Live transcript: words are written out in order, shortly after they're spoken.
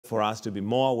for us to be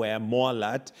more aware, more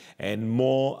alert, and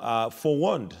more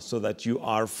forewarned so that you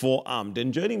are forearmed.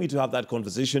 And joining me to have that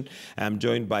conversation, I'm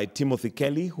joined by Timothy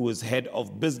Kelly, who is Head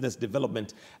of Business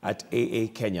Development at AA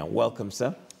Kenya. Welcome,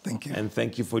 sir. Thank you. And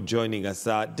thank you for joining us.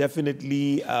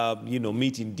 Definitely,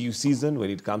 meet in due season when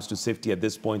it comes to safety at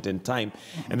this point in time.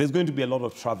 Mm-hmm. And there's going to be a lot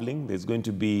of traveling. There's going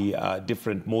to be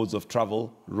different modes of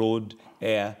travel, road,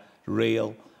 air,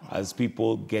 rail, as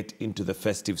people get into the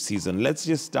festive season. Let's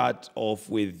just start off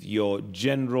with your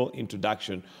general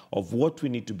introduction of what we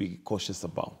need to be cautious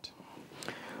about.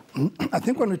 I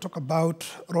think when we talk about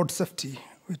road safety,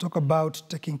 we talk about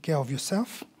taking care of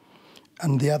yourself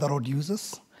and the other road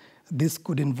users. This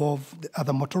could involve the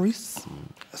other motorists,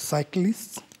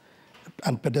 cyclists,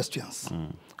 and pedestrians.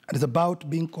 And it's about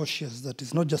being cautious that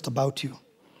it's not just about you.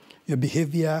 Your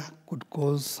behavior could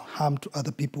cause harm to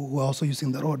other people who are also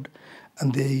using the road.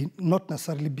 And they not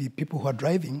necessarily be people who are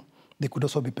driving, they could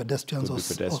also be pedestrians,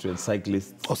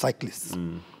 cyclists. Or cyclists.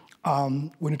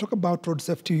 When you talk about road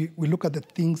safety, we look at the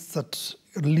things that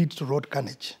lead to road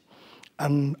carnage.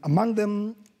 And among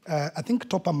them, I think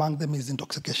top among them is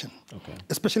intoxication. Okay.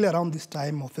 Especially around this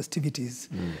time of festivities.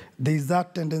 There is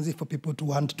that tendency for people to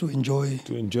want to enjoy.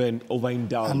 To enjoy and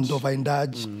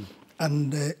overindulge.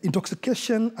 And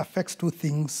intoxication affects two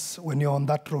things when you're on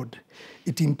that road.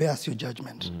 It impairs your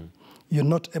judgment. You're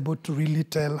not able to really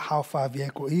tell how far a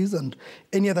vehicle is and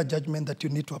any other judgment that you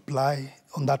need to apply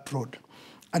on that road.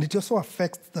 And it also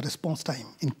affects the response time.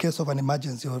 In case of an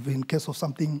emergency or in case of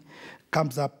something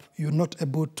comes up, you're not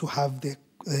able to have the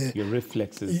your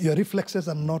reflexes. Your reflexes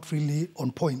are not really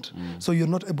on point. So you're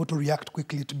not able to react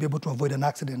quickly to be able to avoid an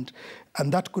accident.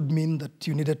 And that could mean that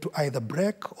you needed to either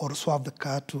brake or swerve the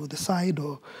car to the side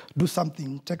or do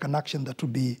something, take an action that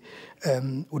would be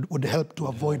would help to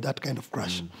avoid that kind of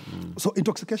crash. So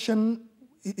intoxication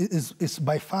is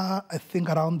by far, I think,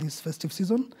 around this festive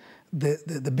season,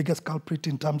 the biggest culprit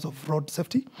in terms of road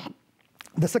safety.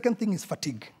 The second thing is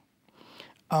fatigue.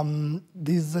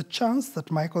 There's a chance that,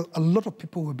 Michael, a lot of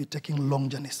people will be taking long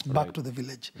journeys back to the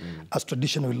village, as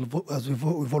traditionally, as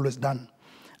we've always done.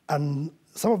 And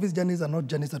some of these journeys are not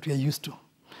journeys that we are used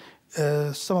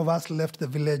to. Some of us left the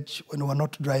village when we were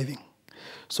not driving.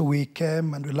 So we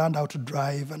came and we learned how to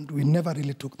drive, and we never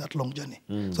really took that long journey.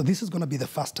 So this is going to be the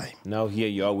first time. Now here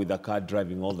you are with a car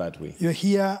driving all that way. You're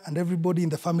here, and everybody in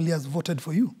the family has voted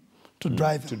for you. To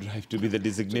drive, to be the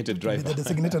designated driver. To be the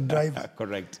designated driver.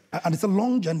 Correct. And it's a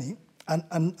long journey,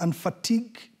 and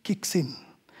fatigue kicks in.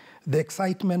 The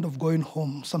excitement of going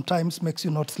home sometimes makes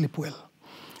you not sleep well.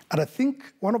 And I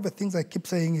think one of the things I keep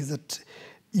saying is that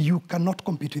you cannot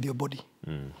compete with your body.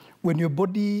 When your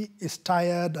body is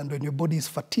tired and when your body is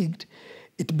fatigued,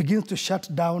 it begins to shut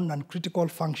down on critical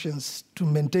functions to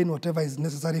maintain whatever is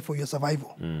necessary for your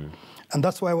survival. And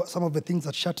that's why some of the things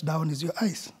that shut down is your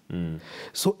eyes.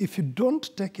 So if you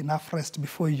don't take enough rest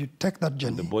before you take that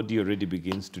journey... The body already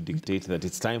begins to dictate that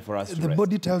it's time for us to rest. The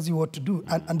body tells you what to do,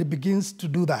 and it begins to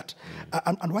do that.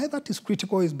 And why that is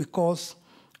critical is because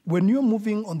when you're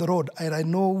moving on the road, and I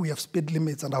know we have speed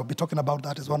limits, and I'll be talking about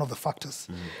that as one of the factors.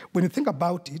 When you think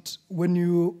about it, when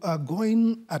you are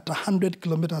going at 100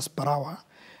 kilometers per hour,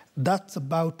 that's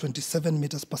about 27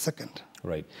 meters per second.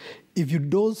 Right. If you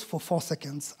doze for 4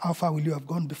 seconds, how far will you have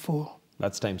gone before?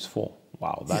 That's times 4.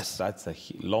 Wow, that's a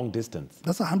long distance.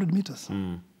 That's 100 meters.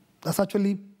 That's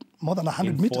actually more than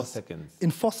 100 meters. In 4 seconds.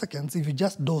 In 4 seconds, if you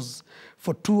just doze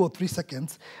for 2 or 3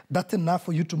 seconds, that's enough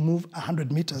for you to move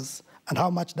 100 meters. And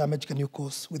how much damage can you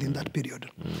cause within that period?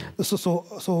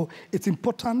 So it's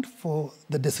important for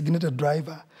the designated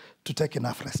driver to take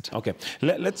enough rest. Okay,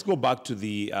 let's go back to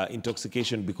the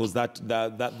intoxication, because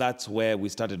that's where we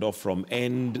started off from.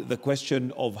 And the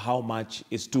question of how much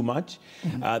is too much.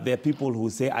 There are people who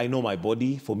say, I know my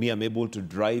body. For me, I'm able to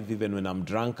drive even when I'm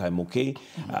drunk. I'm okay.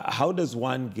 How does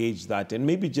one gauge that? And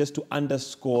maybe just to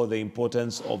underscore the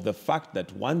importance of the fact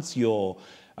that once your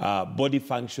body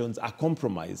functions are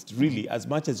compromised, really, as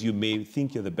much as you may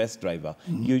think you're the best driver,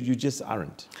 you just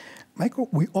aren't. Michael,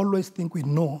 we always think we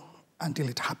know until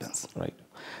it happens. Right.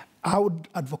 I would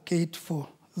advocate for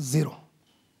zero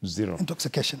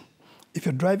intoxication. If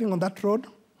you're driving on that road,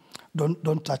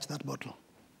 don't touch that bottle.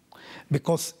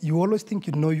 Because you always think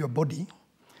you know your body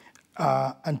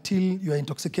until you are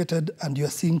intoxicated and you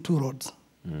are seeing two roads.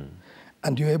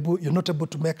 And you're not able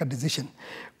to make a decision.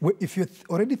 If you're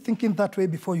already thinking that way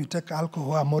before you take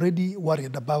alcohol, I'm already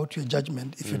worried about your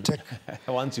judgment if you take...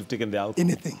 Once you've taken the alcohol.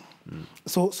 Anything.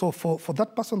 So for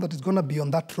that person that is going to be on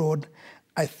that road,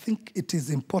 I think it is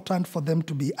important for them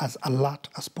to be as alert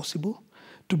as possible,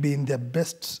 to be in their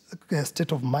best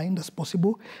state of mind as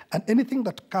possible, and anything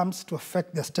that comes to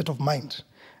affect their state of mind,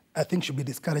 I think should be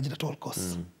discouraged at all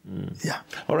costs. Yeah.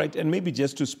 All right, and maybe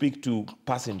just to speak to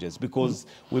passengers, because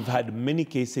we've had many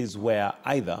cases where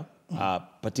either,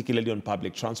 particularly on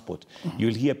public transport,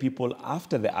 you'll hear people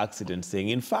after the accident saying,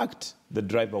 in fact, the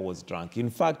driver was drunk. In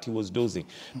fact, he was dozing.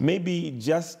 Maybe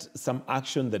just some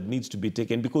action that needs to be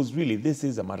taken, because really this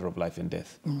is a matter of life and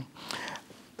death.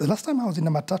 The last time I was in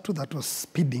a matatu that was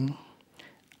speeding,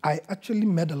 I actually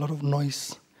made a lot of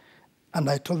noise, and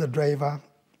I told the driver,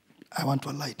 I want to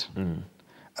alight. And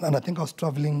I think I was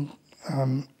traveling,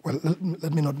 well,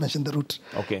 let me not mention the route.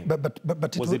 Okay.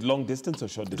 But was it long distance or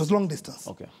short distance? It was long distance.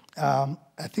 Okay.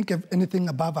 I think if anything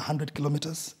above 100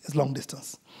 kilometers is long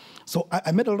distance. So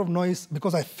I made a lot of noise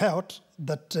because I felt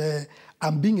that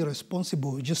I'm being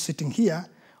irresponsible just sitting here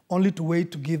only to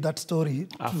wait to give that story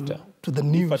to the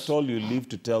news. If at all you live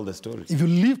to tell the story. If you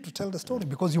live to tell the story,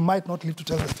 because you might not live to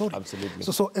tell the story. Absolutely.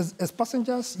 So as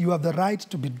passengers, you have the right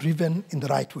to be driven in the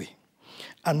right way.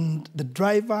 And the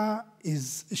driver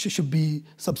should be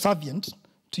subservient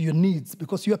to your needs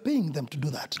because you are paying them to do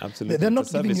that. Absolutely. They're not it's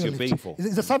a service giving you you're paying for.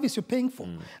 It's a service you're paying for.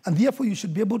 And therefore, you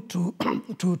should be able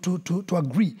to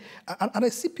agree. And I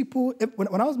see people,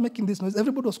 when I was making this noise,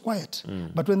 everybody was quiet.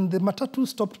 But when the matatu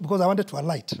stopped, because I wanted to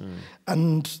alight,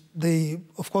 and they,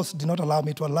 of course, did not allow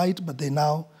me to alight, but they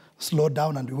now slowed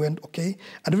down and we went okay.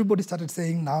 And everybody started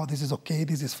saying, now this is okay,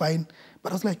 this is fine.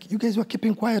 But I was like, you guys were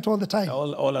keeping quiet all the time.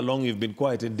 All along you've been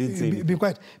quiet and didn't say anything. Be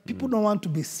quiet. People don't want to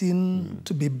be seen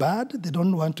to be bad. They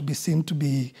don't want to be seen to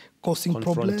be causing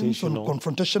problems or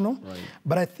confrontational. Right.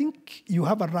 But I think you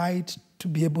have a right to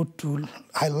be able to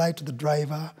highlight to the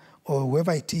driver or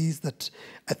whoever it is that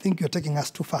I think you're taking us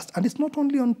too fast. And it's not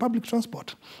only on public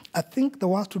transport. I think the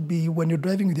worst would be when you're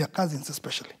driving with your cousins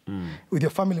especially, with your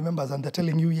family members, and they're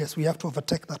telling you, yes, we have to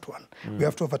overtake that one. We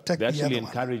have to overtake the other one. They're actually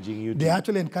encouraging you to. They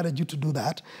actually encourage you to do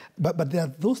that. But there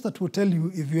are those that will tell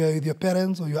you, if you're with your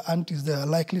parents or your aunties, they are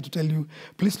likely to tell you,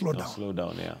 please slow down. Slow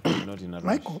down, yeah. Not in a rush.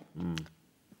 Michael,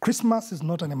 Christmas is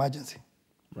not an emergency.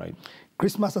 Right.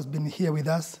 Christmas has been here with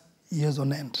us years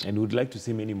on end. And we'd like to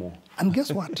see many more. And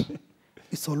guess what?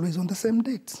 It's always on the same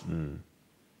date.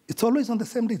 It's always on the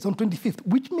same date. It's on 25th,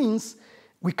 which means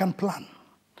we can plan.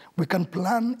 We can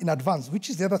plan in advance, which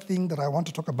is the other thing that I want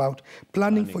to talk about,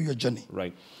 planning for your journey.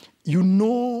 Right. You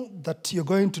know that you're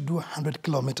going to do 100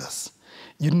 kilometers.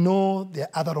 You know there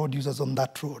are other road users on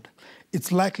that road.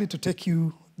 It's likely to take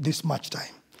you this much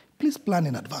time. Please plan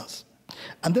in advance.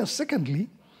 And then secondly,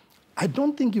 I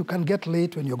don't think you can get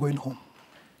late when you're going home,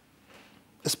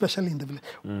 especially in the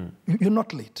village. You're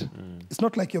not late. It's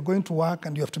not like you're going to work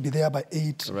and you have to be there by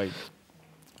 8. Right.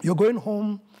 You're going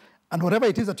home, and whatever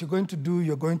it is that you're going to do,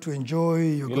 you're going to enjoy.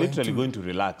 You're literally going to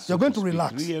relax. You're going to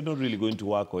relax. You're not really going to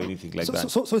work or anything like that.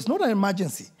 So it's not an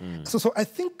emergency. So I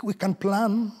think we can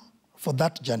plan for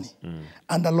that journey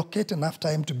and allocate enough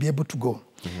time to be able to go.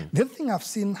 The other thing I've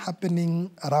seen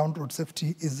happening around road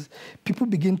safety is people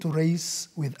begin to race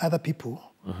with other people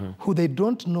who they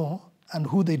don't know and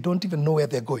who they don't even know where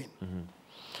they're going.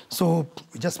 So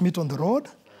we just meet on the road,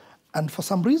 and for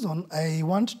some reason, I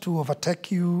want to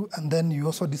overtake you, and then you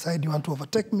also decide you want to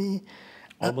overtake me.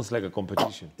 Almost like a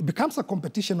competition. It becomes a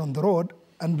competition on the road,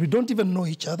 and we don't even know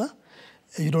each other.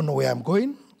 You don't know where I'm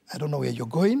going. I don't know where you're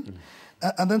going.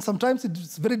 And then sometimes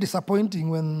it's very disappointing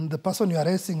when the person you are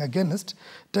racing against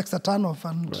takes a turn off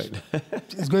and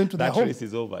is going to their home. That race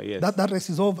is over, yes. That race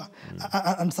is over.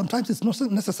 And sometimes it's not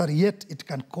necessary, yet it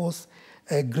can cause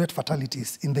great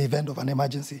fatalities in the event of an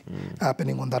emergency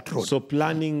happening on that road. So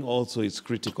planning also is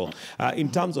critical.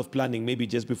 In terms of planning, maybe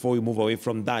just before we move away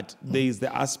from that, there is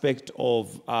the aspect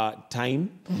of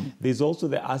time. There's also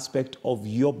the aspect of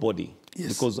your body.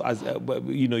 Yes. Because as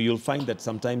you'll find that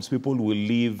sometimes people will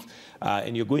leave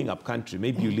and you're going up country.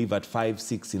 Maybe you leave at 5,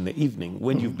 6 in the evening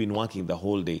when you've been working the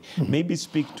whole day. Maybe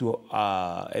speak to,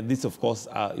 and this of course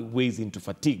weighs into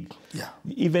fatigue. Yeah.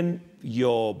 Even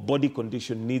your body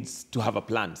condition needs to have a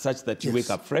plan such that you wake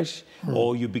up fresh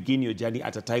or you begin your journey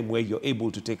at a time where you're able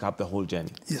to take up the whole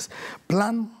journey. Yes.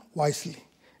 Plan wisely.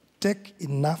 Take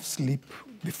enough sleep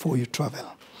before you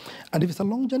travel. And if it's a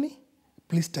long journey,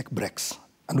 please take breaks.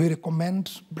 And we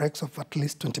recommend breaks of at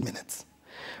least 20 minutes.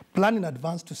 Plan in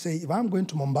advance to say, if I'm going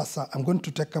to Mombasa, I'm going to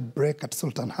take a break at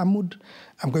Sultan Hamud.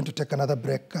 I'm going to take another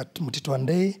break at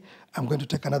Mutitwande. I'm going to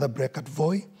take another break at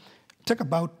Voi. Take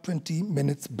about 20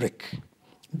 minutes break.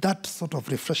 That sort of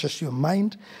refreshes your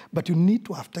mind, but you need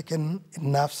to have taken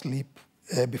enough sleep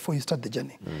before you start the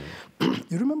journey.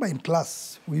 You remember in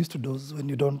class, we used to doze when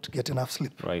you don't get enough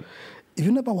sleep. Right. If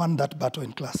you never won that battle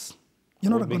in class, you're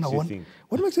not going to win.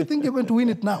 What makes you think you're going to win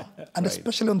it now? And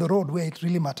especially on the road where it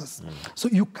really matters. So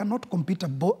you cannot compete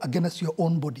against your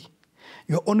own body.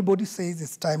 Your own body says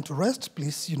it's time to rest,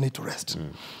 please, you need to rest.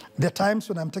 There are times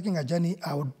when I'm taking a journey,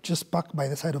 I would just park by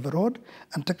the side of the road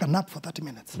and take a nap for 30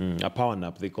 minutes. A power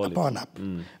nap, they call it. A power nap.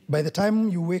 By the time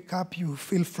you wake up, you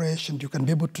feel fresh and you can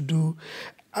be able to do...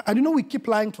 And you know, we keep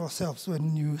lying to ourselves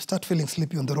when you start feeling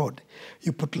sleepy on the road.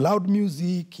 You put loud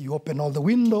music, you open all the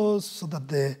windows so that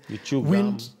the you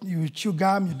chew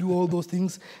gum, you do all those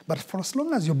things. But for as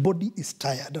long as your body is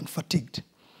tired and fatigued,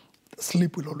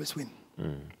 sleep will always win.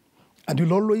 And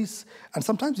you'll always, and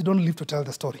sometimes you don't live to tell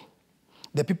the story.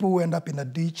 The people who end up in a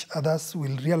ditch, others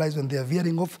will realize when they are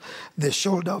veering off the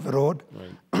shoulder of the road.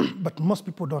 Right. But most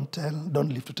people don't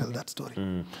live to tell that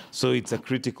story. So it's a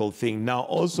critical thing. Now,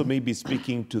 also maybe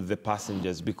speaking to the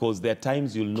passengers, because there are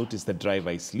times you'll notice the driver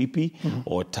is sleepy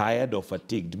or tired or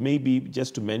fatigued. Maybe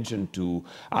just to mention to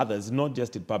others, not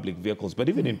just in public vehicles, but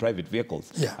even in private vehicles,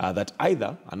 that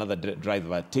either another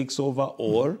driver takes over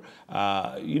or,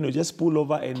 just pull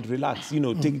over and relax,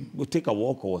 take a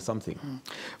walk or something.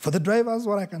 For the drivers,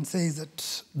 what I can say is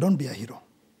that don't be a hero.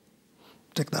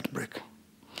 Take that break.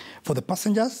 For the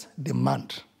passengers,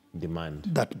 demand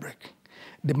that break.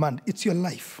 Demand. It's your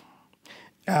life.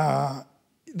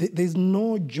 There's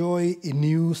no joy in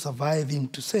you surviving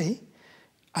to say,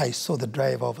 I saw the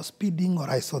driver overspeeding, or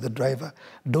I saw the driver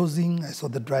dozing, I saw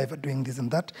the driver doing this and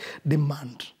that.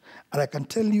 Demand. And I can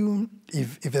tell you,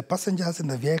 if the passengers in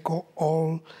the vehicle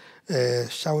all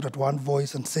shout at one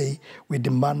voice and say, we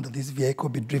demand that this vehicle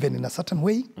be driven in a certain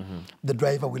way, the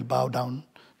driver will bow down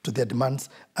to their demands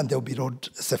and there will be road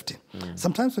safety.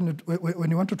 Sometimes when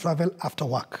you want to travel after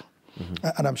work,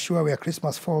 and I'm sure where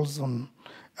Christmas falls on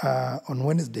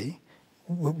Wednesday,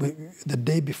 the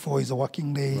day before is a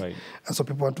working day, and so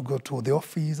people want to go to the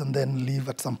office and then leave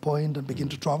at some point and begin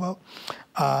to travel.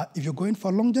 If you're going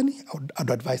for a long journey,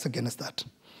 I'd advise against that.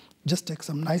 Just take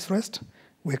some nice rest.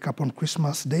 Wake up on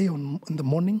Christmas Day in the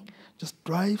morning, just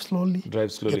drive slowly.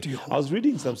 Get to your home. I was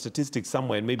reading some statistics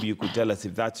somewhere, and maybe you could tell us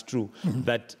if that's true,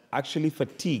 that actually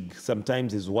fatigue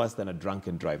sometimes is worse than a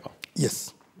drunken driver.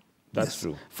 Yes. That's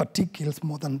true. Fatigue kills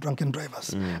more than drunken drivers.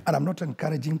 And I'm not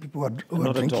encouraging people who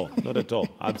are drinking. Not at all.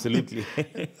 Absolutely.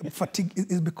 Fatigue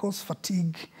is because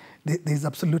fatigue, there's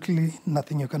absolutely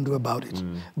nothing you can do about it.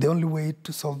 The only way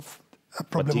to solve a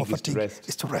problem of fatigue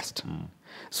is to rest.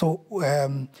 So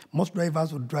most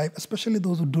drivers would drive, especially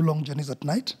those who do long journeys at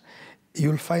night.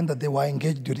 You'll find that they were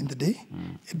engaged during the day,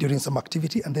 during some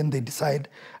activity, and then they decide,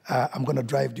 I'm going to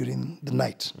drive during the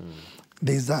night.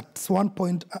 There's that one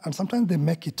point, and sometimes they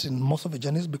make it in most of the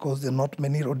journeys because there are not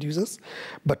many road users.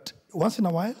 But once in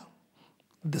a while,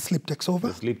 the sleep takes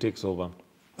over.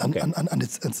 Okay. And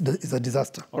it's a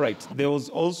disaster. All right. There was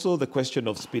also the question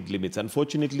of speed limits.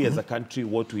 Unfortunately, as a country,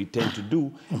 what we tend to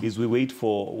do is we wait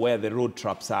for where the road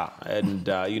traps are and,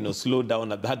 slow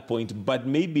down at that point. But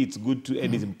maybe it's good to,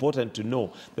 and it's important to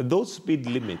know that those speed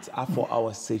limits are for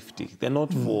our safety. They're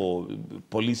not for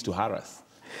police to harass.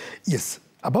 Yes.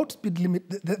 About speed limit,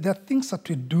 there are things that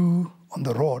we do on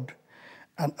the road.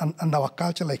 And our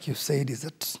culture, like you said, is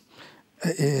that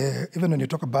even when you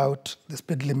talk about the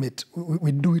speed limit,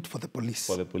 we do it for the police.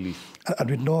 And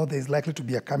we know there's likely to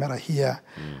be a camera here.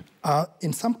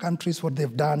 In some countries, what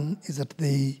they've done is that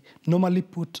they normally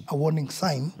put a warning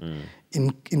sign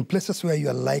in places where you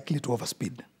are likely to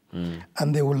overspeed.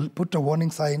 And they will put a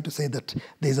warning sign to say that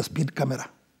there's a speed camera.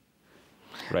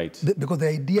 Right. Because the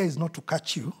idea is not to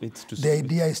catch you. The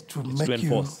idea is to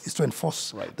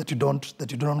enforce that you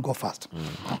don't go fast.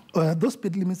 Those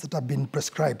speed limits that have been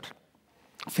prescribed,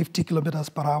 50 kilometers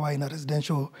per hour in a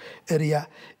residential area,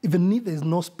 even if there is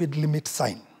no speed limit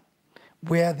sign,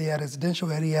 where there are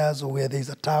residential areas or where there is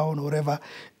a town or wherever,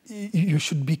 you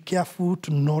should be careful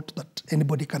to note that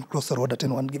anybody can cross the road at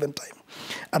any one given time.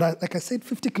 And like I said,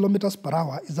 50 kilometers per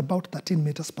hour is about 13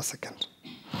 meters per second.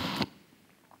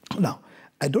 Now,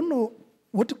 I don't know,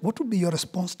 what would be your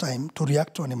response time to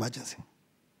react to an emergency?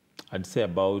 I'd say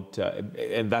about,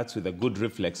 and that's with a good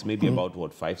reflex, maybe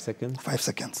about, 5 seconds? 5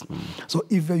 seconds. So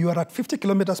if you are at 50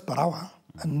 kilometers per hour,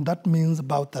 and that means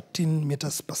about 13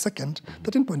 meters per second,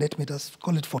 13.8 meters,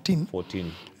 call it 14.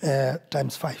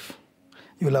 Times 5.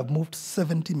 You'll have moved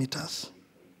 70 meters.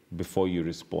 Before you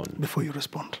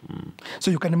respond.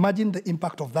 So you can imagine the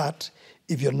impact of that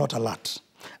if you're not alert.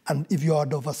 And if you're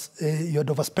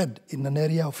oversped in an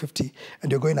area of 50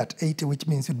 and you're going at 80, which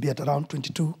means you'd be at around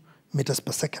 22 meters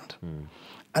per second.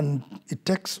 And it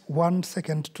takes 1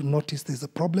 second to notice there's a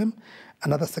problem,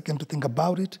 another second to think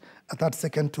about it, a third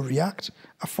second to react,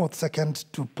 a fourth second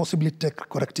to possibly take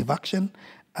corrective action,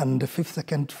 and the fifth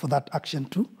second for that action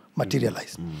to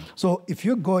materialize. So if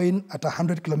you're going at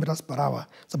 100 kilometers per hour,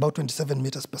 it's about 27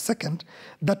 meters per second,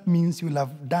 that means you'll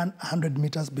have done 100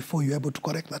 meters before you're able to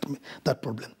correct that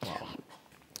problem. Wow.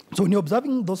 So when you're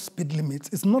observing those speed limits,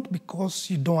 it's not because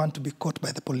you don't want to be caught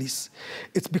by the police.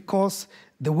 It's because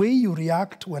the way you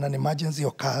react when an emergency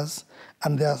occurs,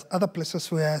 and there's other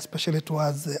places where, especially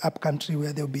towards the upcountry,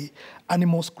 where there'll be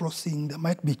animals crossing, there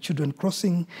might be children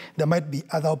crossing, there might be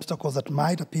other obstacles that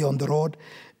might appear on the road.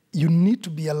 You need to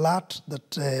be alert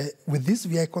that with this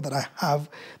vehicle that I have,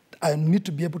 I need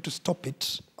to be able to stop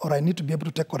it, or I need to be able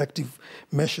to take corrective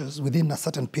measures within a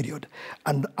certain period.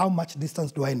 And how much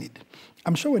distance do I need?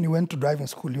 I'm sure when you went to driving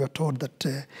school, you were told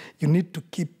that you need to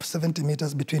keep 70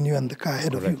 meters between you and the car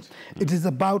ahead of you. It is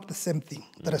about the same thing,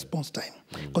 the response time.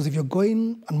 Because if you're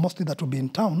going, and mostly that will be in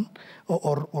town,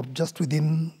 or just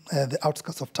within the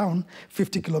outskirts of town,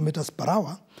 50 kilometers per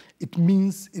hour, it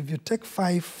means if you take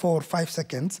 5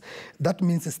 seconds, that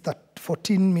means it's that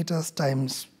 14 meters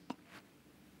times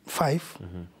 5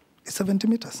 is 70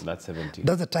 meters. That's 70.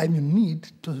 That's the time you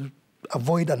need to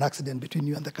avoid an accident between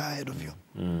you and the car ahead of you.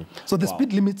 So the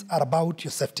speed limits are about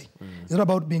your safety. It's not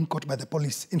about being caught by the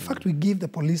police. In fact, we give the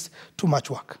police too much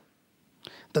work.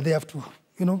 That they have to,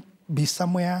 be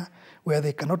somewhere where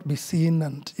they cannot be seen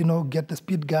and, get the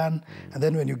speed gun. And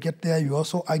then when you get there, you're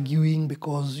also arguing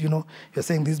because, you're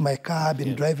saying, this is my car, I've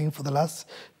been driving for the last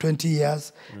 20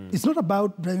 years. It's not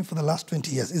about driving for the last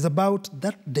 20 years. It's about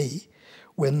that day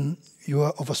when you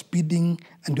are overspeeding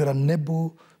and you're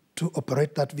unable to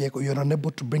operate that vehicle, you're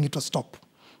unable to bring it to a stop.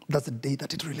 That's the day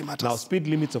that it really matters. Now, speed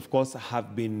limits, of course,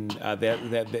 have been,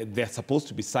 they're supposed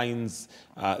to be signs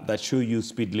that show you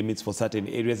speed limits for certain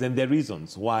areas, and there are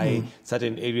reasons why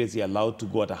certain areas you're allowed to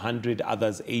go at 100,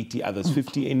 others 80, others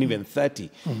 50, and even 30.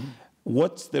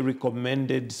 What's the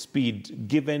recommended speed,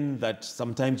 given that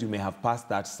sometimes you may have passed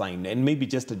that sign, and maybe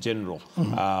just a general,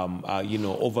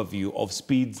 overview of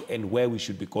speeds and where we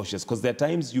should be cautious? Because there are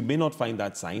times you may not find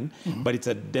that sign, but it's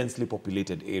a densely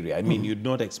populated area. I mean, you'd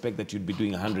not expect that you'd be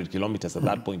doing 100 kilometers at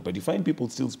that point, but you find people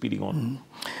still speeding on.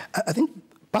 I think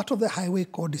part of the highway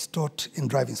code is taught in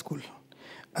driving school.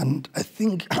 And I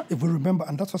think if we remember,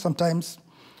 and that's why sometimes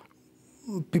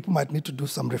people might need to do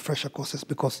some refresher courses,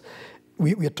 because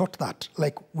we are taught that,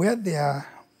 like where there are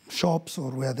shops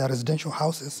or where there are residential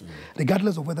houses,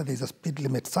 regardless of whether there's a speed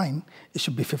limit sign, it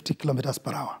should be 50 kilometers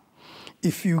per hour.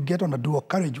 If you get on a dual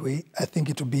carriageway, I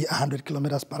think it will be 100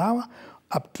 kilometers per hour,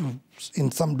 up to, in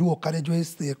some dual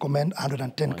carriageways, they recommend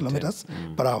 110 kilometers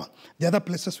per hour. The other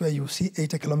places where you see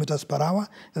 80 kilometers per hour,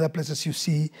 the other places you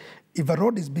see, if a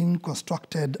road is being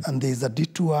constructed and there's a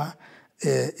detour,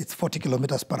 it's 40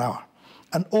 kilometers per hour.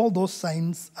 And all those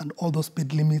signs and all those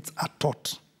speed limits are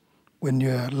taught when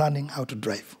you're learning how to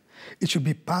drive. It should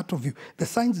be part of you. The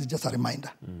signs is just a reminder.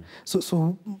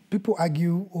 So people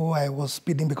argue, I was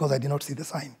speeding because I did not see the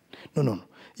sign. No.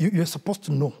 You're supposed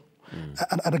to know.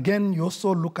 And again, you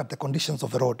also look at the conditions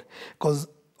of the road, because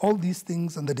all these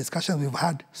things and the discussions we've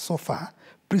had so far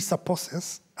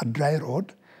presupposes a dry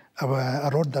road, a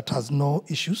road that has no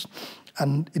issues.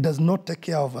 And it does not take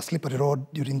care of a slippery road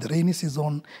during the rainy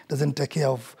season, doesn't take care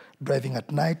of driving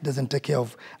at night, doesn't take care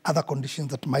of other conditions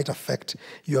that might affect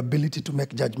your ability to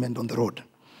make judgment on the road.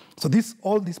 So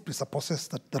all this presupposes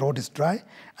that the road is dry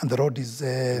and the road is...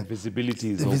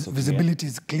 visibility is also visibility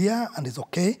is clear and is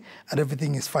okay and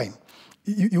everything is fine.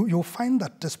 You'll find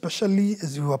that especially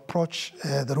as you approach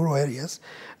the rural areas,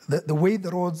 the way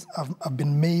the roads have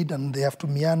been made and they have to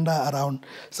meander around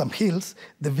some hills,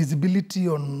 the visibility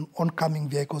on oncoming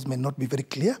vehicles may not be very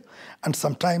clear, and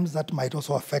sometimes that might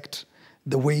also affect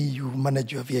the way you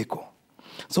manage your vehicle.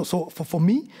 So for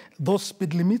me, those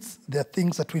speed limits, they're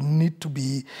things that we need to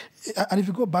be, and if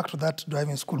you go back to that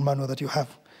driving school manual that you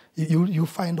have, you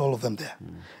find all of them there.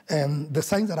 And the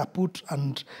signs that are put,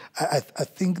 and I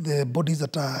think the bodies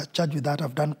that are charged with that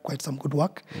have done quite some good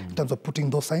work in terms of putting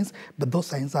those signs, but those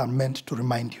signs are meant to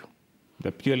remind you.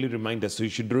 They're purely reminders, so you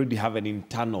should already have an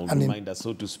internal reminder,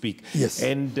 so to speak. Yes.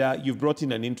 And you've brought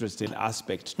in an interesting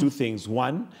aspect. Two things.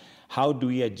 One, how do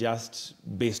we adjust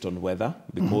based on weather?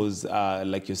 Because,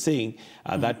 like you're saying,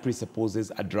 that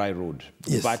presupposes a dry road.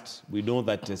 Yes. But we know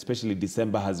that especially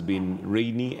December has been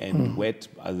rainy and wet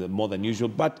more than usual.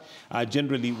 But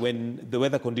generally, when the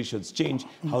weather conditions change,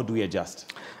 how do we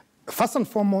adjust? First and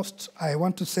foremost, I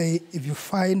want to say, if you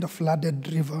find a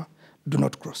flooded river, do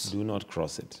not cross. Do not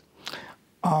cross it.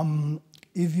 When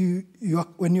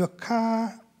your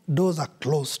car doors are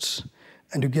closed,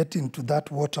 and you get into that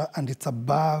water and it's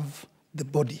above the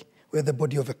body, where the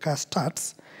body of a car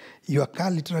starts, your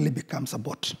car literally becomes a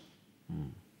boat.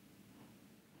 And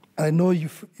I know you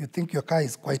think your car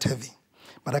is quite heavy,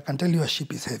 but I can tell you a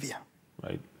ship is heavier.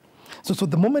 Right. So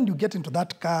the moment you get into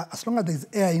that car, as long as there's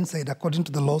air inside, according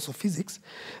to the laws of physics,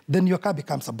 then your car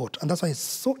becomes a boat. And that's why it's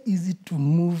so easy to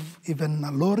move even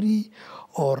a lorry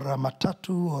or a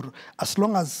matatu, or as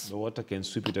long as the water can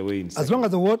sweep it away in as long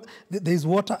as there's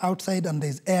water outside and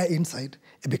there's air inside,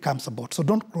 it becomes a boat. So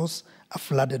don't cross a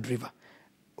flooded river.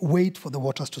 Wait for the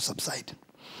waters to subside.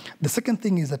 The second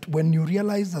thing is that when you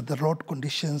realize that the road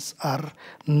conditions are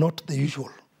not the usual,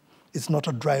 it's not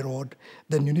a dry road,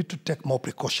 then you need to take more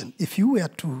precaution. If you were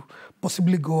to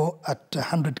possibly go at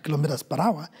 100 kilometers per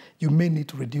hour, you may need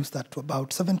to reduce that to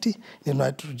about 70, you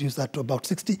might to reduce that to about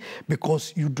 60,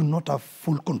 because you do not have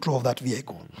full control of that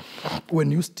vehicle.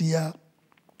 When you steer,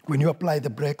 when you apply the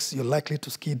brakes, you're likely to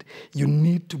skid. You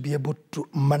need to be able to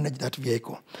manage that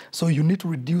vehicle. So you need to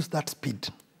reduce that speed.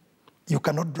 You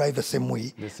cannot drive the same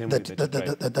way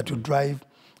that you drive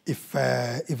if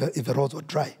the roads were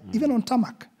dry, even on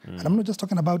tarmac. And I'm not just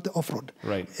talking about the off-road.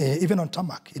 Right. Even on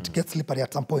tarmac, it gets slippery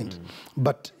at some point.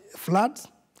 But floods,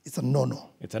 it's a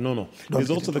no-no. It's a no-no. There's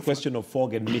also the question of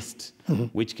fog and mist,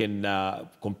 which can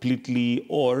completely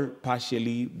or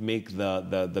partially make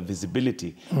the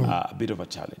visibility a bit of a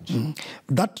challenge.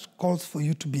 That calls for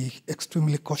you to be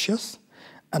extremely cautious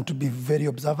and to be very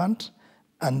observant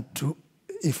and to,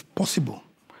 if possible,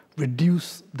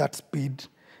 reduce that speed.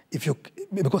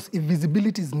 Because if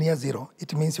visibility is near zero,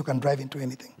 it means you can drive into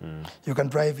anything. You can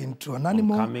drive into an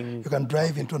animal, you can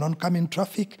drive into an oncoming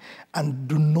traffic, and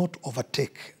do not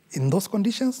overtake. In those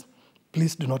conditions,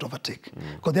 please do not overtake,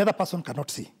 because the other person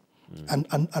cannot see.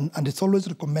 And it's always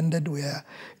recommended where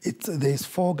there is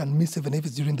fog and mist, even if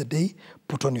it's during the day,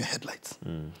 put on your headlights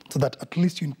so that at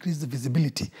least you increase the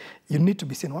visibility. You need to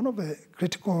be seen. One of the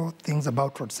critical things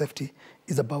about road safety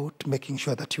is about making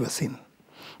sure that you are seen,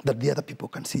 that the other people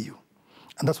can see you.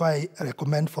 And that's why I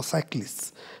recommend for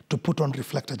cyclists to put on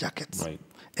reflector jackets. Right.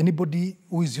 Anybody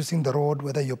who is using the road,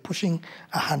 whether you're pushing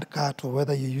a handcart or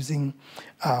whether you're using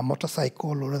a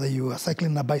motorcycle or whether you are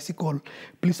cycling a bicycle,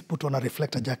 please put on a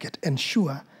reflector jacket.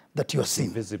 Ensure that you're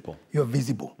seen. Visible. You're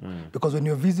visible. Because when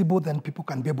you're visible, then people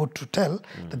can be able to tell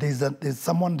that there's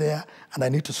someone there and I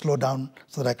need to slow down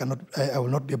so that I will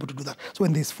not be able to do that. So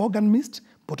when there's fog and mist,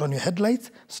 put on your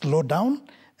headlights, slow down.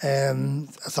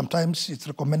 Sometimes it's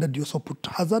recommended you also put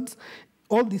hazards.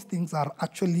 All these things are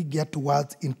actually geared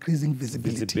towards increasing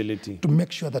visibility to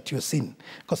make sure that you're seen.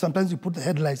 Because sometimes you put the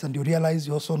headlights and you realize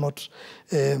you're also not,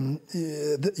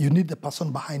 you need the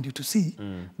person behind you to see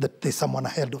that there's someone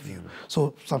ahead of you.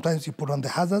 So sometimes you put on the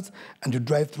hazards and you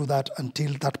drive through that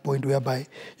until that point whereby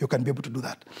you can be able to do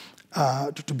that,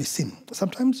 to be seen.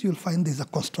 Sometimes you'll find there's a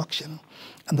construction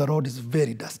and the road is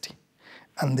very dusty.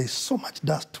 And there's so much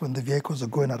dust when the vehicles are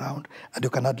going around and you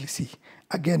can hardly see.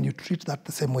 Again, you treat that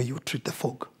the same way you treat the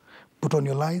fog. Put on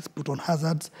your lights, put on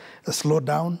hazards, slow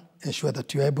down, ensure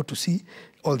that you're able to see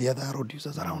all the other road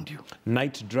users around you.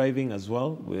 Night driving as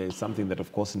well is something that,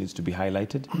 of course, needs to be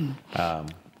highlighted.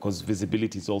 Because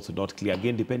visibility is also not clear.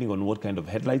 Again, depending on what kind of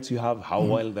headlights you have, how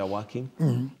well they're working.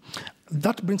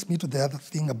 That brings me to the other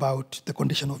thing about the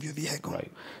condition of your vehicle.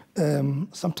 Right.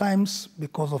 Sometimes,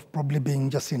 because of probably being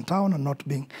just in town and not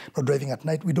driving at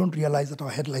night, we don't realize that our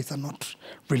headlights are not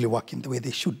really working the way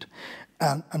they should.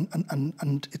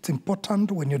 And it's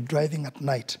important when you're driving at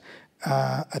night.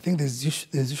 I think there's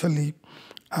usually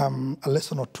a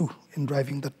lesson or two in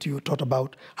driving that you taught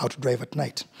about how to drive at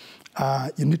night.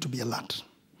 You need to be alert.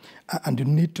 And you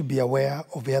need to be aware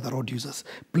of the other road users.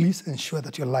 Please ensure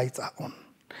that your lights are on.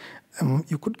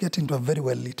 You could get into a very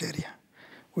well-lit area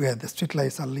where the street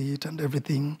lights are lit and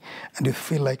everything, and you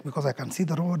feel like, because I can see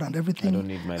the road and everything,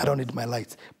 I don't need my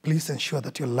lights. Please ensure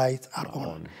that your lights are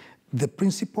on. The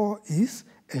principle is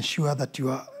ensure that you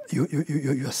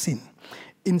are seen.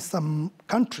 In some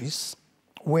countries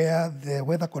where the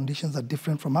weather conditions are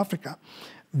different from Africa,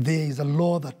 there is a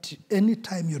law that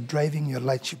anytime you're driving, your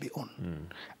light should be on.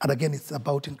 And again, it's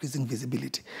about increasing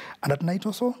visibility. And at night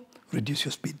also, reduce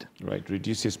your speed. Right,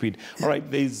 reduce your speed. Yeah. All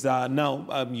right, there's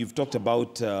now, you've talked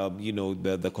about,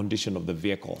 the condition of the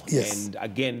vehicle. Yes. And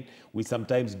again, we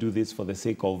sometimes do this for the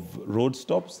sake of road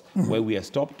stops, where we are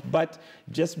stopped, but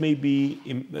just maybe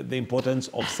the importance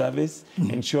of service,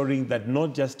 ensuring that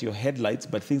not just your headlights,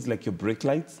 but things like your brake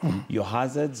lights, your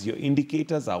hazards, your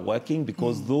indicators are working,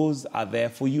 because those are there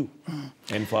for you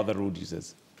and for other road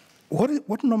users.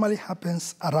 What normally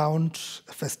happens around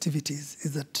festivities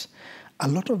is that a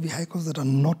lot of vehicles that are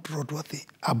not roadworthy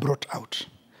are brought out.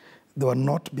 They were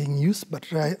not being used,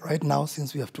 but right now,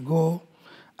 since we have to go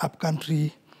up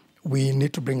country, we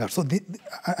need to bring out. So,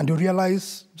 and you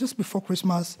realize just before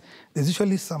Christmas, there's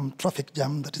usually some traffic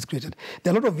jam that is created.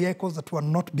 There are a lot of vehicles that were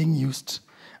not being used,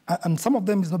 And some of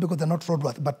them is not because they're not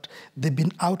roadworthy, but they've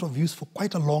been out of use for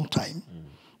quite a long time.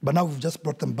 But now we've just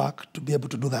brought them back to be able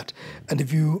to do that. And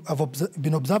if you have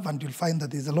been observant, you'll find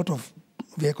that there's a lot of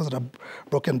vehicles that are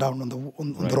broken down on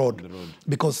the road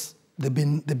because they've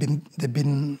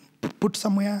been put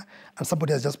somewhere and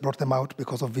somebody has just brought them out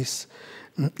because of this.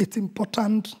 It's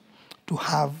important to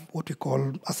have what we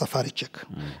call a safari check.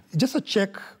 Just a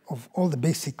check of all the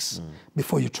basics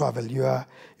before you travel.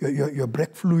 Your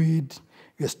brake fluid,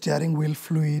 your steering wheel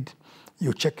fluid,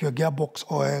 you check your gearbox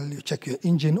oil, you check your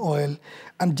engine oil,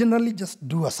 and generally just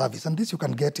do a service. And this you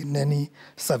can get in any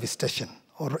service station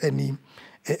or any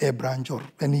AA branch or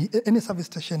any service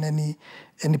station,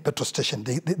 any petrol station.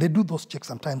 They do those checks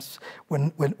sometimes.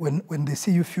 When they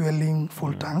see you fueling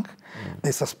full tank,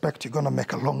 they suspect you're going to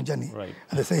make a long journey. Right.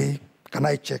 And they say, can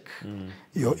I check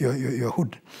your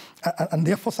hood? And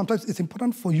therefore, sometimes it's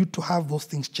important for you to have those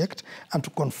things checked and to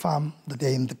confirm that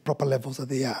they're in the proper levels that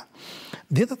they are.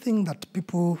 The other thing that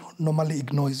people normally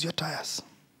ignore is your tires.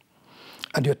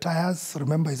 And your tires,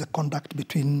 remember, is a conduct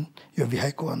between your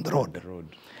vehicle and the road.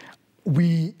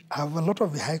 We have a lot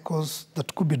of vehicles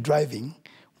that could be driving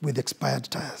with expired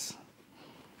tires.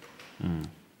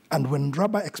 And when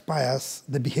rubber expires,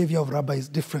 the behavior of rubber is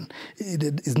different.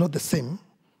 It is not the same.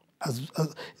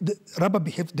 The rubber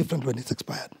behaves different when it's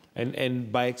expired.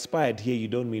 And by expired here, you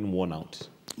don't mean worn out?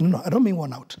 No, I don't mean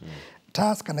worn out.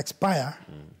 Tires can expire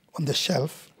on the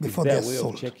shelf before they're sold. Is there a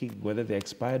way of checking whether they're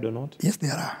expired or not? Yes,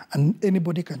 there are. And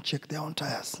anybody can check their own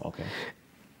tires. Okay.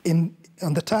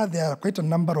 On the tire, there are quite a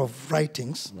number of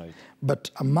writings,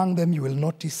 but among them you will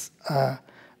notice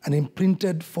an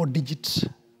imprinted four digits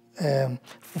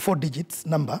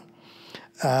number,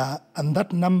 and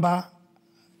that number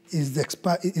is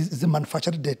the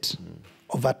manufacture date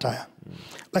of that tire.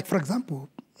 Like, for example,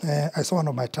 I saw one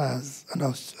of my tires, and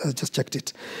I just checked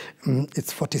it.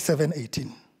 It's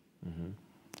 4718.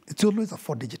 It's always a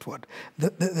four-digit word,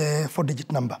 the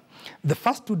four-digit number. The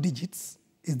first two digits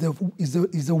is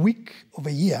the week of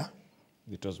a year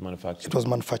it was manufactured. It was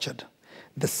manufactured.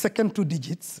 The second two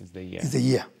digits is the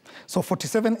year. So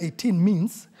 4718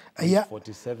 means a year.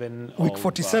 47 week of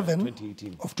 47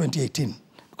 2018. Of 2018,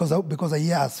 because a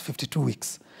year has 52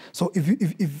 weeks. So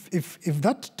if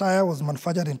that tire was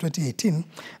manufactured in 2018,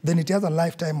 then it has a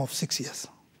lifetime of 6 years.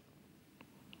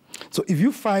 So if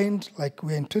you find, like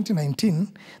we're in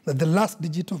 2019, that the last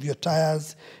digit of your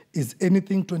tires is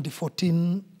anything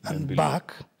 2014 and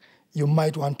back, you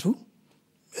might want to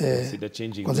consider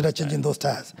changing those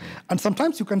tires. And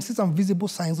sometimes you can see some visible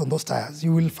signs on those tires.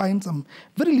 You will find some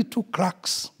very little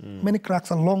cracks, many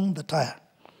cracks along the tire.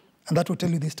 And that will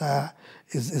tell you this tire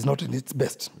is not in its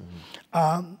best.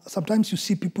 Sometimes you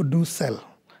see people do sell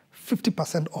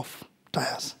 50% off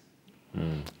tires.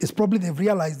 It's probably they've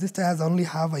realized these tires only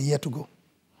have a year to go,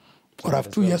 or have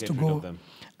 2 years to go.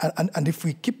 And if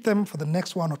we keep them for the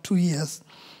next 1 or 2 years,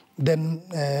 then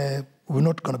we're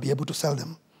not going to be able to sell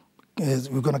them.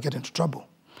 We're going to get into trouble.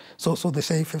 So they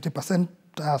say 50%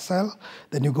 sell,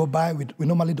 then you go buy. We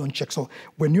normally don't check. So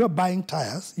when you are buying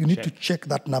tires, you need to check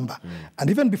that number. And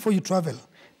even before you travel,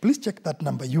 please check that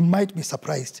number. You might be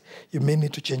surprised. You may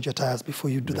need to change your tires before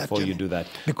you do that journey. Before you do that.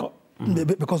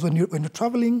 Because when you're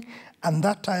traveling and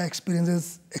that tire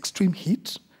experiences extreme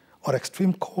heat or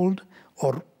extreme cold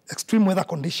or extreme weather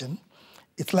condition,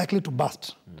 it's likely to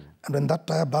burst. And when that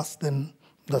tire bursts, then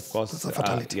that's a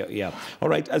fatality. All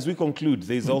right, as we conclude,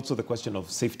 there's also the question of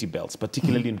safety belts,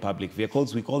 particularly in public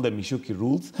vehicles. We call them Mishuki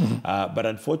rules, but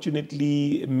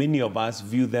unfortunately, many of us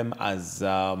view them as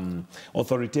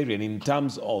authoritarian in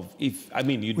terms of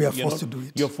you're forced to do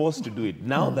it. You're forced to do it.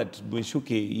 Now that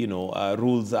Mishuki,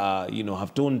 rules are,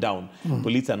 have toned down,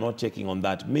 police are not checking on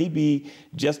that. Maybe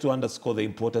just to underscore the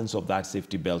importance of that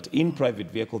safety belt in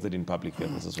private vehicles and in public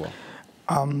vehicles as well.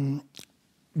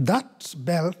 That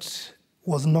belt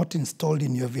was not installed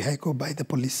in your vehicle by the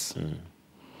police.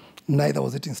 Neither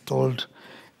was it installed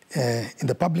in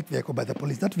the public vehicle by the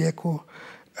police. That vehicle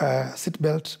seat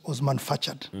belt was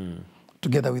manufactured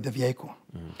together with the vehicle,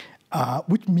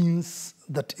 which means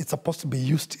that it's supposed to be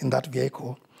used in that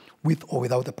vehicle with or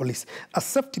without the police. A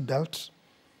safety belt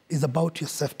is about your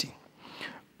safety.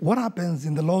 What happens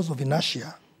in the laws of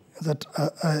inertia is that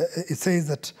it says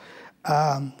that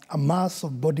a mass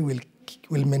of body will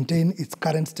maintain its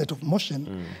current state of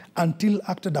motion until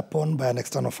acted upon by an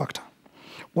external factor.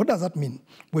 What does that mean?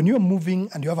 When you're moving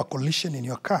and you have a collision in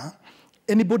your car,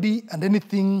 anybody and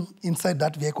anything inside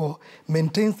that vehicle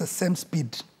maintains the same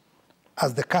speed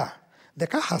as the car. the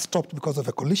car has stopped because of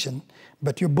a collision,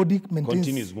 but your body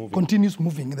continues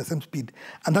moving in the same speed.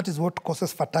 And that is what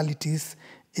causes fatalities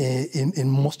in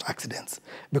most accidents.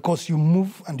 Because you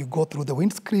move and you go through the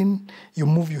windscreen, you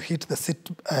move, you hit the seat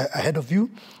ahead of you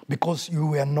because you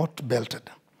were not belted.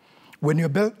 When you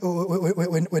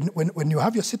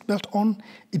have your seat belt on,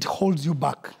 it holds you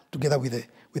back together with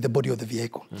the body of the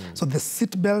vehicle. So the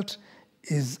seat belt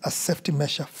is a safety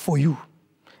measure for you.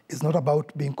 It's not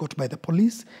about being caught by the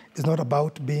police. It's not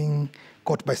about being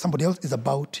caught by somebody else. It's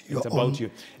about your own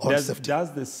safety.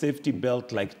 Does the safety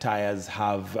belt, like tires,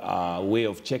 have a way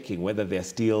of checking whether they're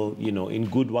still, in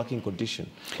good working condition?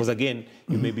 Because again,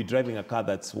 you may be driving a car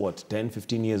that's, 10,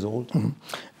 15 years old?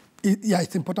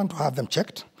 It's important to have them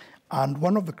checked. And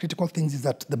one of the critical things is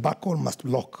that the backhoe must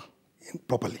lock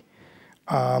properly.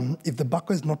 If the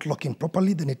backhoe is not locking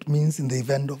properly, then it means in the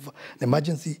event of an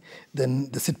emergency, then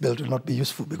the seatbelt will not be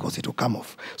useful because it will come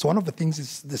off. So one of the things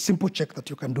is the simple check that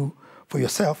you can do for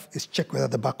yourself is check whether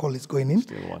the backhoe is going in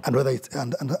and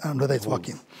whether it's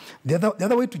working. The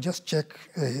other way to just check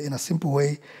in a simple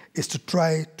way is to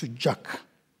try to jack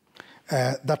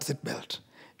that seatbelt.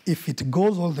 If it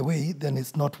goes all the way, then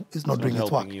it's not doing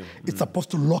its work. It's supposed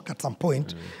to lock at some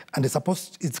point, and it's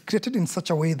created in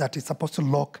such a way that it's supposed to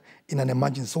lock in an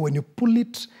emergency. So when you pull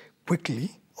it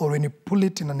quickly, or when you pull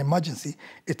it in an emergency,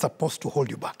 it's supposed to hold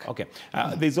you back. Okay.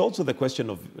 There's also the question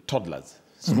of toddlers,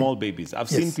 small babies. I've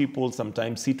seen people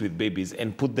sometimes sit with babies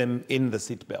and put them in the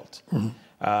seatbelt.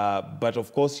 But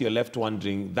of course, you're left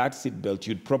wondering, that seatbelt,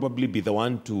 you'd probably be the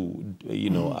one to,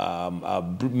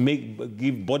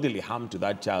 give bodily harm to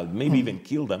that child, maybe even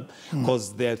kill them,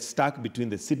 because they're stuck between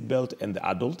the seatbelt and the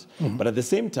adult. But at the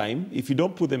same time, if you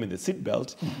don't put them in the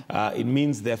seatbelt, it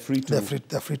means they're free to...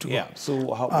 They're free to go. So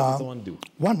what does someone do?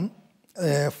 One,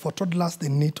 for toddlers, they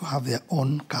need to have their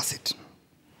own car seat.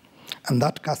 And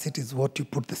that car seat is what you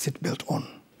put the seatbelt on.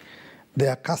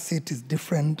 Their car seat is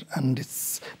different and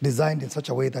it's designed in such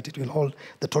a way that it will hold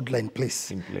the toddler in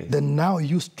place. Then now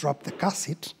you strap the car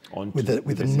seat with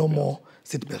the normal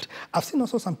seat belt. I've seen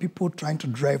also some people trying to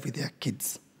drive with their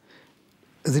kids.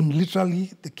 As in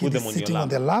literally the kid is sitting on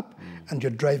their lap and you're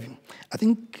driving.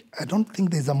 I don't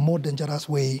think there's a more dangerous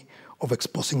way of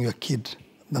exposing your kid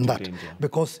than that.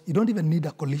 Because you don't even need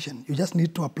a collision. You just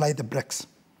need to apply the brakes.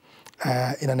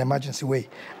 In an emergency way,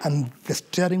 and the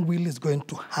steering wheel is going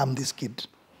to harm this kid.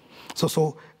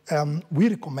 So we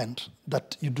recommend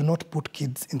that you do not put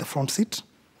kids in the front seat,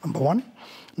 number one.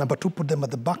 Number two, put them at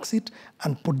the back seat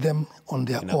and put them on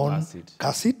their own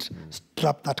car seat.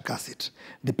 Strap that car seat.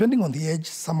 Depending on the age,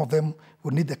 some of them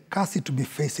will need the car seat to be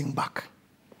facing back.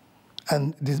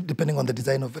 And depending on the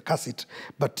design of the car seat,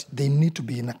 but they need to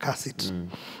be in a car seat.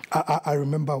 I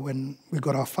remember when we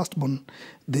got our firstborn,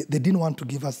 they didn't want to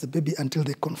give us the baby until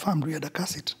they confirmed we had a car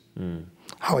seat.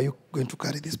 How are you going to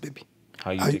carry this baby? How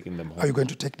are you taking them home? Are you going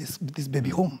to take this baby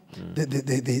home?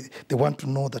 They want to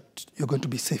know that you're going to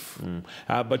be safe.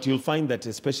 But you'll find that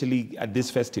especially at this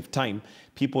festive time,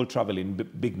 people travel in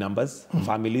big numbers,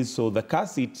 families. So the car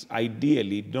seat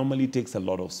ideally normally takes a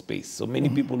lot of space. So many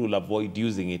people will avoid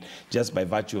using it just by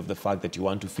virtue of the fact that you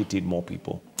want to fit in more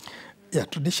people. Yeah,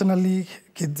 traditionally,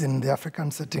 kids in the African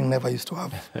setting never used to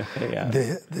have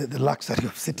the luxury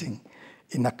of sitting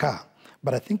in a car.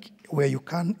 But I think where you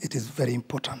can, it is very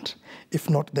important. If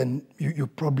not, then you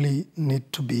probably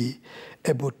need to be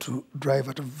able to drive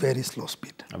at a very slow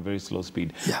speed. A very slow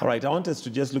speed. Yeah. All right, I want us to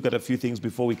just look at a few things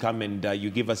before we come and you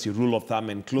give us your rule of thumb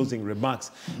and closing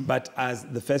remarks. But as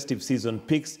the festive season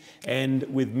picks, and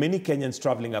with many Kenyans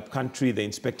traveling up country, the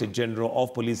Inspector General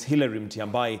of Police, Hilary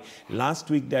Mutyambai, last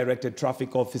week directed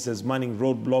traffic officers manning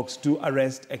roadblocks to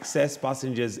arrest excess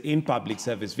passengers in public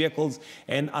service vehicles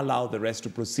and allow the rest to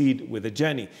proceed with the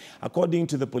journey. According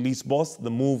to the police boss,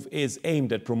 the move is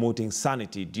aimed at promoting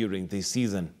sanity during this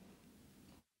season.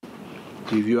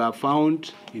 If you are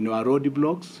found in our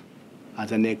roadblocks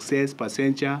as an excess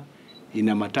passenger in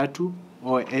a matatu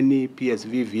or any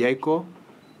PSV vehicle,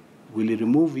 we'll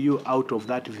remove you out of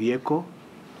that vehicle.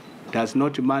 Does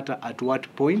not matter at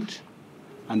what point,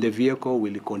 and the vehicle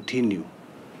will continue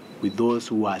with those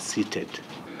who are seated.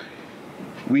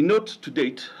 We note to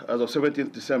date, as of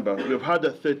 17th December, we have had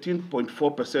a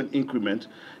 13.4% increment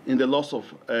in the loss of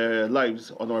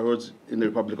lives on our roads in the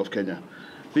Republic of Kenya.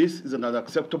 This is an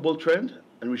unacceptable trend,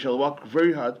 and we shall work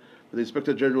very hard with the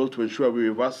Inspector General to ensure we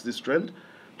reverse this trend,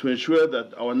 to ensure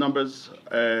that our numbers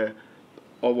of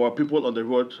our people on the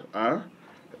road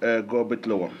go a bit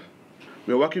lower.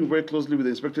 We are working very closely with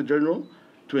the Inspector General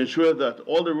to ensure that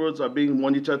all the roads are being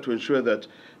monitored, to ensure that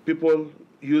people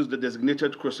use the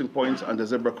designated crossing points and the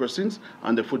zebra crossings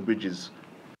and the footbridges.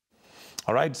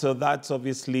 All right, so that's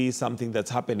obviously something that's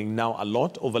happening now a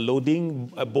lot, overloading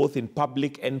both in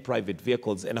public and private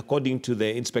vehicles. And according to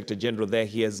the Inspector General there,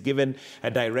 he has given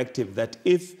a directive that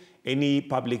if any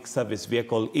public service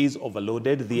vehicle is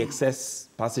overloaded, the excess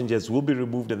passengers will be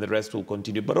removed and the rest will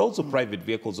continue, but also private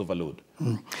vehicles overload.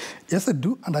 Yes, I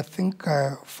do. And I think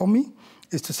for me,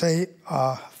 is to say,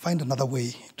 find another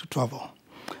way to travel.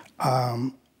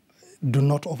 Do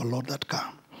not overload that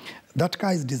car. That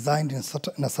car is designed in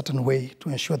a certain way to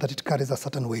ensure that it carries a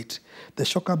certain weight. The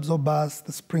shock absorbers,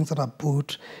 the springs that are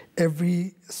put,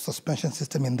 every suspension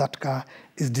system in that car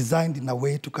is designed in a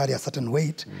way to carry a certain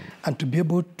weight and to be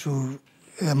able to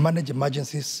manage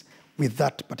emergencies with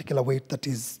that particular weight that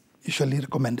is usually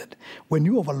recommended. When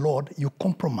you overload, you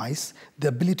compromise the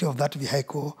ability of that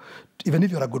vehicle, even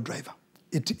if you're a good driver.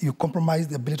 You compromise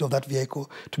the ability of that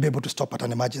vehicle to be able to stop at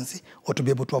an emergency or to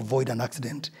be able to avoid an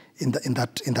accident in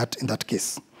that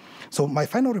case. So my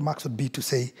final remarks would be to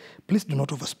say, please do not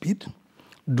overspeed,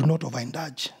 do not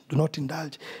overindulge, do not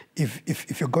indulge.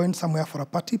 If you're going somewhere for a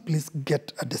party, please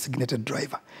get a designated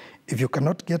driver. If you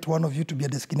cannot get one of you to be a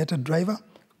designated driver,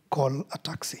 call a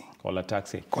taxi. Call a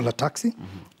taxi. Call a taxi.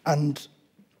 And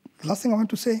last thing I want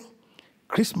to say,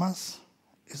 Christmas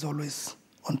is always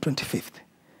on 25th.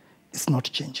 It's not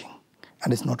changing,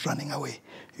 and it's not running away.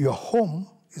 Your home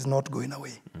is not going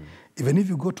away. Even if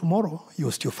you go tomorrow,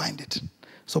 you'll still find it.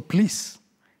 So please,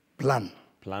 plan.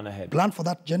 Plan ahead. Plan for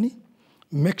that journey.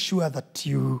 Make sure that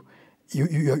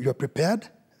you're prepared,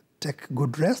 take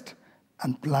good rest,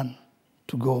 and plan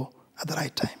to go at the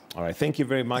right time. All right. Thank you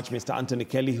very much, Mr. Anthony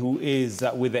Kelly, who is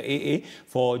with the AA,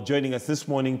 for joining us this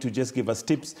morning to just give us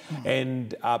tips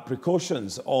and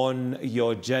precautions on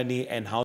your journey and how